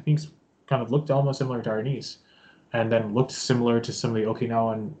the techniques kind of looked almost similar to our niece, and then looked similar to some of the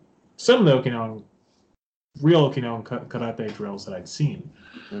Okinawan real Okinawan karate drills that I'd seen.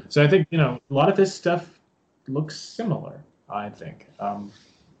 So I think, a lot of this stuff looks similar, I think.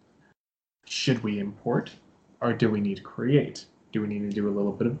 Should we import, or do we need to create? Do we need to do a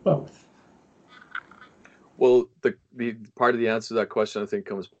little bit of both? Well, the part of the answer to that question, I think,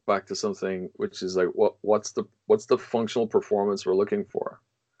 comes back to something which is what's the functional performance we're looking for,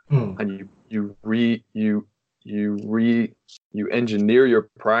 and you engineer your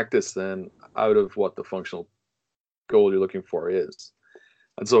practice then out of what the functional goal you're looking for is.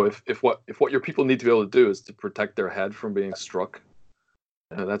 And so if what your people need to be able to do is to protect their head from being struck,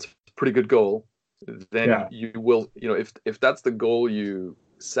 and that's a pretty good goal, then you will, if that's the goal you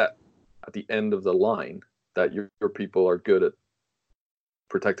set at the end of the line, that your people are good at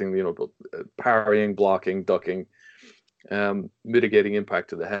protecting, parrying, blocking, ducking, mitigating impact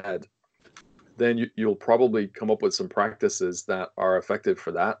to the head, then you'll probably come up with some practices that are effective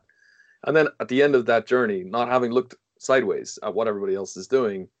for that. And then at the end of that journey, not having looked sideways at what everybody else is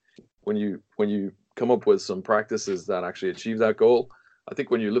doing, when you come up with some practices that actually achieve that goal, I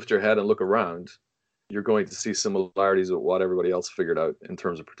think when you lift your head and look around, you're going to see similarities with what everybody else figured out in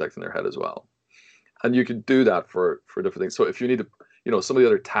terms of protecting their head as well. And you can do that for different things. So if you need to, some of the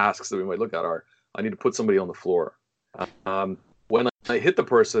other tasks that we might look at are, I need to put somebody on the floor. When I hit the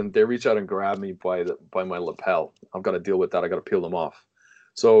person, they reach out and grab me by my lapel. I've got to deal with that. I got to peel them off.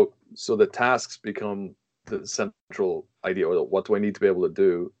 So the tasks become the central idea. Or what do I need to be able to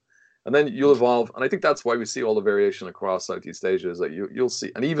do? And then you'll evolve. And I think that's why we see all the variation across Southeast Asia is that you'll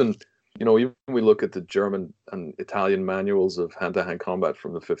see, and even we look at the German and Italian manuals of hand-to-hand combat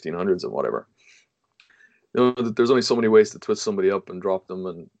from the 1500s and whatever. There's only so many ways to twist somebody up and drop them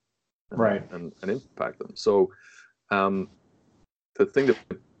and right and impact them. So the thing that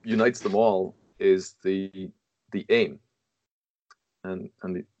unites them all is the aim, and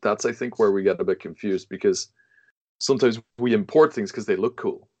that's I think where we get a bit confused, because sometimes we import things because they look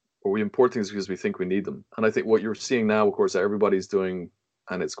cool, or we import things because we think we need them. And I think what you're seeing now, of course, everybody's doing,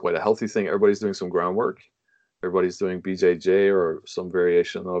 and it's quite a healthy thing, everybody's doing some groundwork. Everybody's doing BJJ or some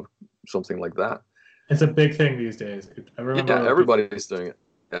variation of something like that. It's a big thing these days. I remember everybody's doing it.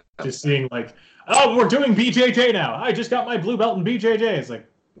 Yeah. Just seeing like, oh, we're doing BJJ now. I just got my blue belt in BJJ. It's like,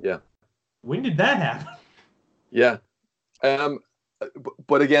 yeah. When did that happen? Yeah.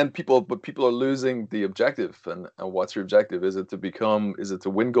 But again, people are losing the objective. And what's your objective? Is it to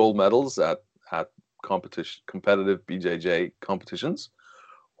win gold medals at competitive BJJ competitions?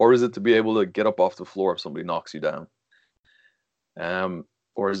 Or is it to be able to get up off the floor if somebody knocks you down?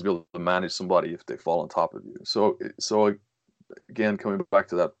 Or is it to be able to manage somebody if they fall on top of you? So again, coming back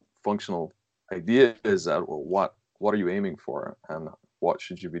to that functional idea is that, well, what are you aiming for, and what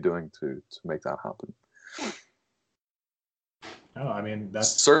should you be doing to make that happen? Oh, I mean, that's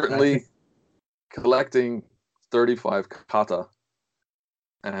certainly collecting 35 kata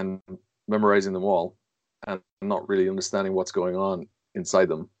and memorizing them all and not really understanding what's going on inside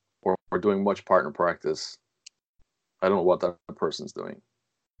them, or doing much partner practice. I don't know what that person's doing.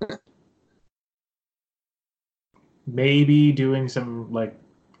 Maybe doing some like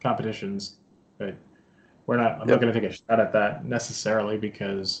competitions, but I'm not going to take a shot at that necessarily,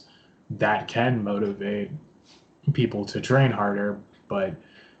 because that can motivate people to train harder. But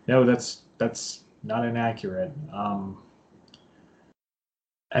no, that's not inaccurate.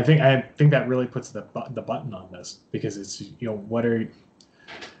 I think that really puts the button on this, because it's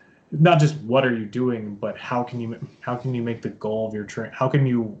not just what are you doing, but how can you make the goal of your how can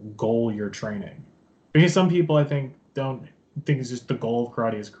you goal your training? Because some people, I think, don't think it's just the goal of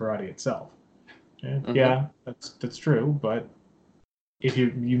karate is karate itself. Mm-hmm. Yeah, that's true, but if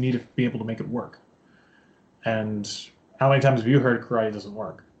you need to be able to make it work. And how many times have you heard karate doesn't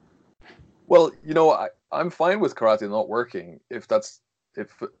work? Well, I'm fine with karate not working if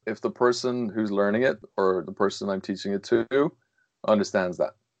the person who's learning it, or the person I'm teaching it to, understands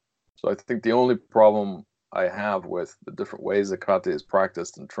that. So I think the only problem I have with the different ways that karate is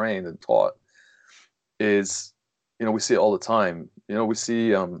practiced and trained and taught is, we see it all the time. We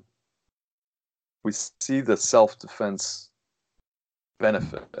see the self-defense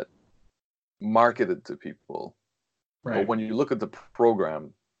benefit marketed to people. Right. But when you look at the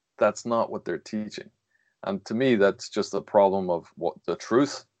program, that's not what they're teaching. And to me, that's just a problem of what the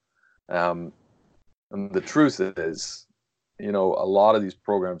truth. And the truth is, a lot of these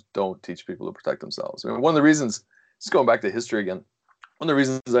programs don't teach people to protect themselves. I mean, one of the reasons, just going back to history again, one of the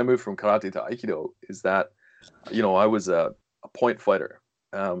reasons I moved from karate to Aikido is that, I was a point fighter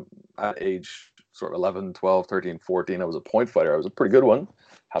at age sort of 11, 12, 13, 14. I was a point fighter. I was a pretty good one.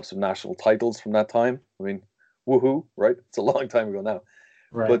 Have some national titles from that time. I mean, woohoo, right? It's a long time ago now.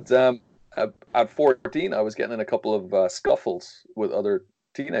 Right. But at 14, I was getting in a couple of scuffles with other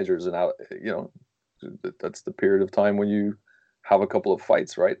teenagers, and that's the period of time when you have a couple of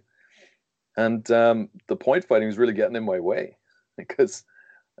fights, right? And the point fighting was really getting in my way, because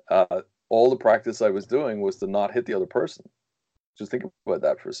all the practice I was doing was to not hit the other person. Just think about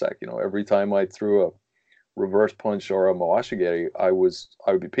that for a sec. Every time I threw a reverse punch or a mawashigiri, I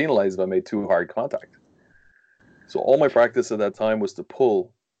would be penalized if I made too hard contact. So all my practice at that time was to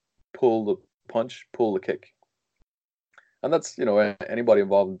pull the punch, pull the kick. And that's, anybody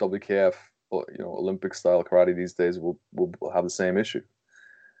involved in WKF, Olympic style karate these days will have the same issue.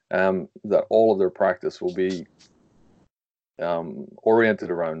 That all of their practice will be oriented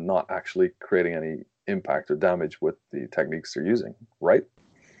around not actually creating any impact or damage with the techniques they're using, right?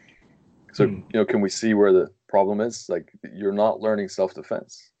 So, can we see where the problem is? Like, you're not learning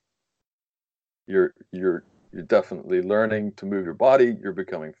self-defense. You're definitely learning to move your body. You're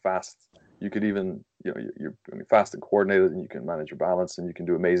becoming fast. You could even, you're becoming fast and coordinated, and you can manage your balance, and you can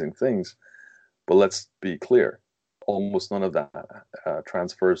do amazing things. But let's be clear, almost none of that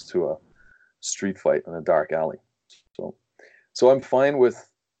transfers to street fight in a dark alley. So I'm fine with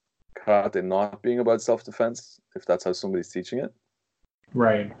karate not being about self-defense if that's how somebody's teaching it.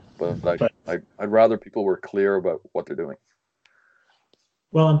 Right. But I'd rather people were clear about what they're doing.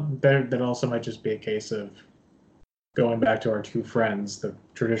 Well, that also might just be a case of going back to our two friends, the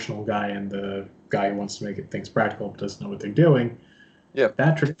traditional guy and the guy who wants to make things practical but doesn't know what they're doing. Yeah.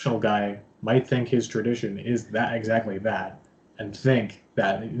 That traditional guy might think his tradition is that exactly that, and think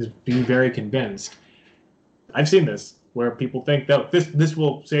that is being very convinced. I've seen this where people think that this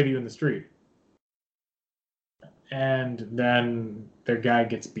will save you in the street, and then their guy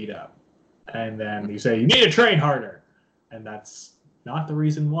gets beat up, and then you say you need to train harder, and that's not the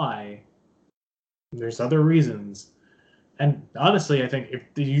reason why. There's other reasons, and honestly, I think if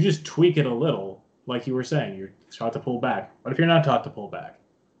you just tweak it a little, like you were saying, you're taught to pull back. What if you're not taught to pull back?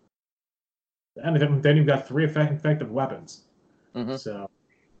 And then you've got 3 effective weapons. Mm-hmm. So,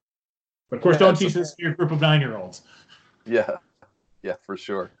 but of course, don't teach this to your group of 9-year-olds. Yeah, for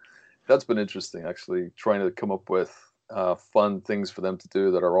sure. That's been interesting, actually, trying to come up with fun things for them to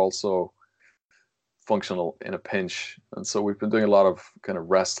do that are also functional in a pinch. And so we've been doing a lot of kind of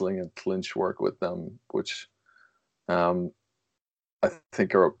wrestling and clinch work with them, which I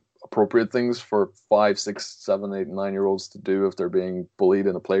think are appropriate things for 5, 6, 7, 8, 9-year-olds to do if they're being bullied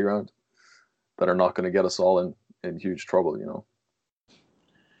in a playground, that are not going to get us all in huge trouble, you know.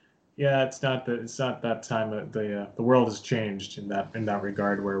 Yeah, it's not that time. The world has changed in that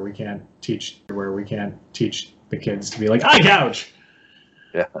regard, where we can't teach the kids to be like, I gouge.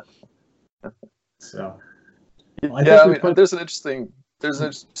 Yeah. So. Well, there's an interesting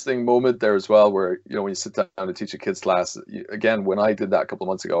moment there as well, where, you know, when you sit down to teach a kids class, again, when I did that a couple of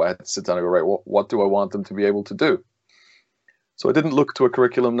months ago, I had to sit down and go, right, what do I want them to be able to do? So I didn't look to a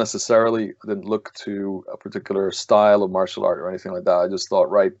curriculum necessarily. I didn't look to a particular style of martial art or anything like that. I just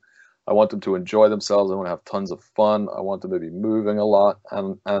thought, right, I want them to enjoy themselves. I want to have tons of fun. I want them to be moving a lot.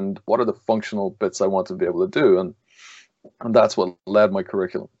 And what are the functional bits I want to be able to do? And that's what led my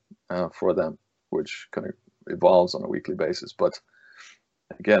curriculum for them, which kind of evolves on a weekly basis. But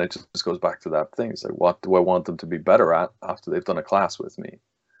again, it just goes back to that thing. It's like, what do I want them to be better at after they've done a class with me?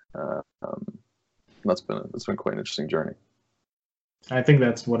 That's been quite an interesting journey. I think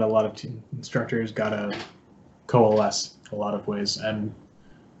that's what a lot of instructors gotta coalesce a lot of ways, and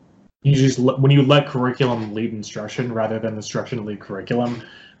you just when you let curriculum lead instruction rather than instruction lead curriculum,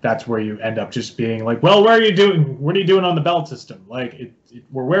 that's where you end up just being like, well, what are you doing on the belt system? Like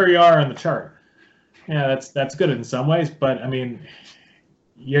we're where you are on the chart. Yeah, that's good in some ways, but I mean,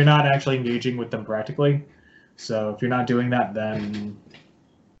 you're not actually engaging with them practically. So if you're not doing that, then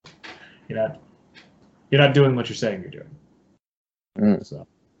you're not doing what you're saying you're doing. So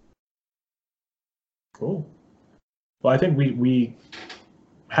cool. Well, I think we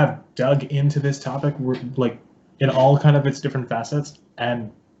have dug into this topic, like in all kind of its different facets, and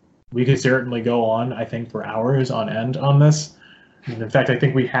we could certainly go on, I think, for hours on end on this. And in fact, I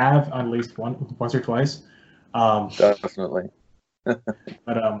think we have at least once or twice. Definitely.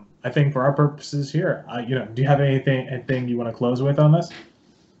 But I think for our purposes here, do you have anything you want to close with on this?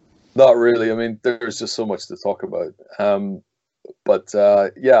 Not really. I mean, there's just so much to talk about. But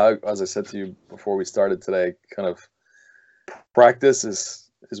yeah, as I said to you before we started today, kind of practice is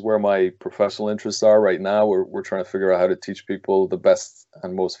where my professional interests are right now. We're trying to figure out how to teach people the best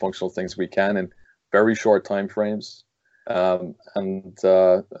and most functional things we can in very short time frames. And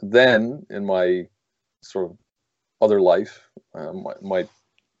then in my sort of other life, my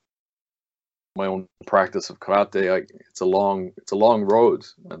own practice of karate, it's a long road,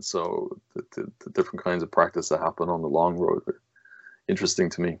 and so the different kinds of practice that happen on the long road are interesting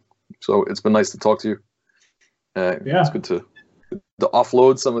to me. So it's been nice to talk to you. It's good to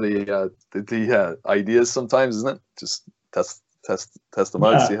offload some of the ideas sometimes, isn't it? Just test them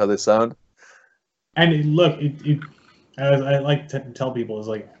out, see how they sound. And look, as I like to tell people, is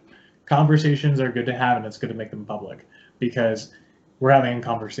like conversations are good to have, and it's good to make them public, because we're having a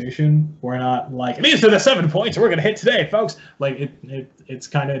conversation. We're not like, these are the 7 points we're going to hit today, folks. Like it's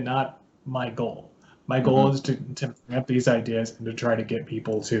kind of not my goal. My goal is to bring up these ideas and to try to get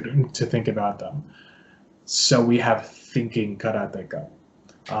people to think about them. So we have thinking karateka.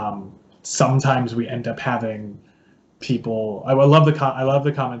 Sometimes we end up having people. I love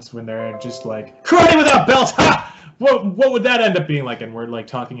the comments when they're just like, karate without belts. Ha! What would that end up being like? And we're like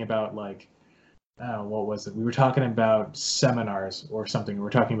talking about like, what was it? We were talking about seminars or something. We were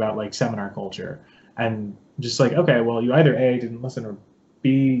talking about like seminar culture, and just like, okay, well, you either A, didn't listen, or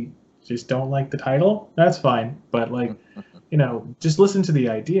B, just don't like the title. That's fine. But like, just listen to the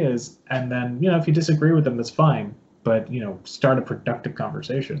ideas, and then, if you disagree with them, that's fine. but start a productive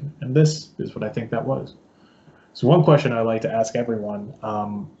conversation. And this is what I think that was. So one question I like to ask everyone,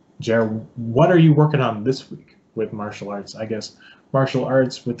 Jared, what are you working on this week with martial arts? I guess martial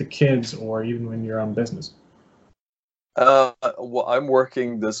arts with the kids, or even in your own business. Well, I'm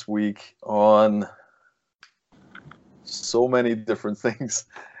working this week on so many different things.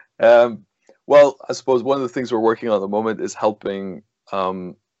 Well, I suppose one of the things we're working on at the moment is helping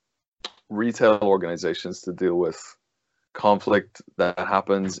retail organizations to deal with conflict that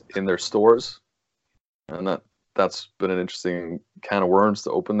happens in their stores, and that's been an interesting can of worms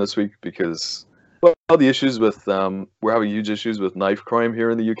to open this week because the issues with we're having huge issues with knife crime here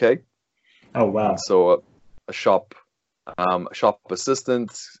in the UK. Oh wow! And so a shop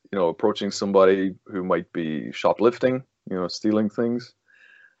assistant, approaching somebody who might be shoplifting, stealing things,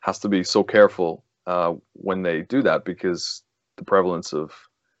 has to be so careful when they do that because the prevalence of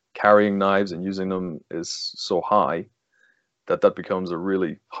carrying knives and using them is so high that becomes a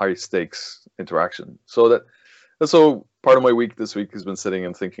really high stakes interaction. So part of my week this week has been sitting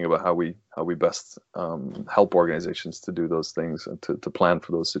and thinking about how we best help organizations to do those things and to plan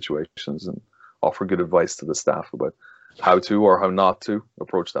for those situations and offer good advice to the staff about how to or how not to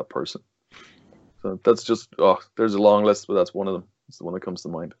approach that person. So that's just there's a long list, but that's one of them. It's the one that comes to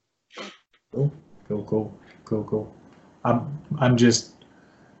mind. Cool. I'm just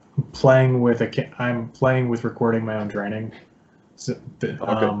playing with recording my own training, so,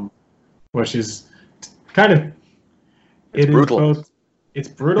 which is kind of it's brutal. It's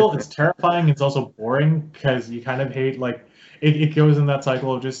brutal, it's terrifying, it's also boring because you kind of hate it goes in that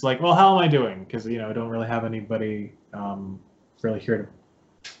cycle of just well, how am I doing? Because I don't really have anybody really here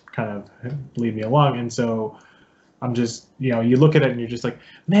to kind of lead me along, and so I'm just you look at it and you're just like,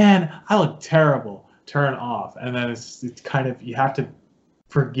 man, I look terrible. Turn off, and then it's kind of you have to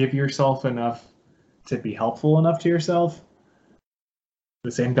forgive yourself enough to be helpful enough to yourself. At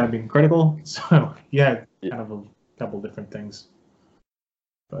the same time, being critical. So kind of a couple different things.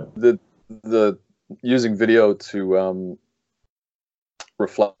 But the using video to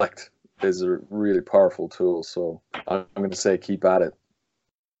reflect is a really powerful tool. So I'm going to say keep at it.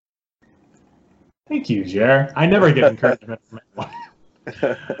 Thank you, Jer. I never get encouragement from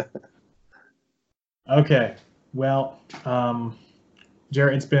anyone. Okay, well, Jer,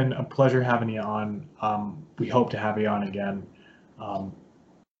 it's been a pleasure having you on. We hope to have you on again.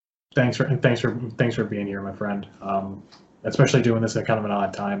 Thanks for being here, my friend. Especially doing this at kind of an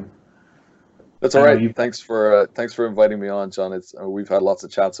odd time. That's all right. Thanks for inviting me on, John. We've had lots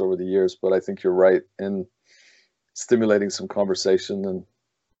of chats over the years, but I think you're right in stimulating some conversation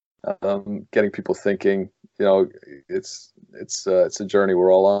and getting people thinking. It's a journey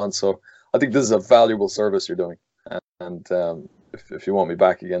we're all on. So I think this is a valuable service you're doing. And if you want me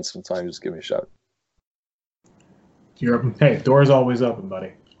back again sometime, just give me a shout. Hey, door's always open,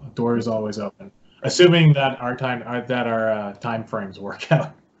 buddy. Door is always open, assuming that our time frames work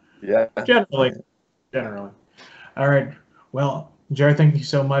out. Yeah. Generally. All right. Well, Jared, thank you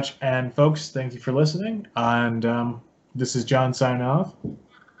so much, and folks, thank you for listening. And this is John signing off.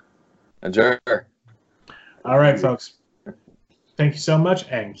 And Jared. All right, folks. Thank you so much,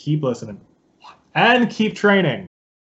 and keep listening, and keep training.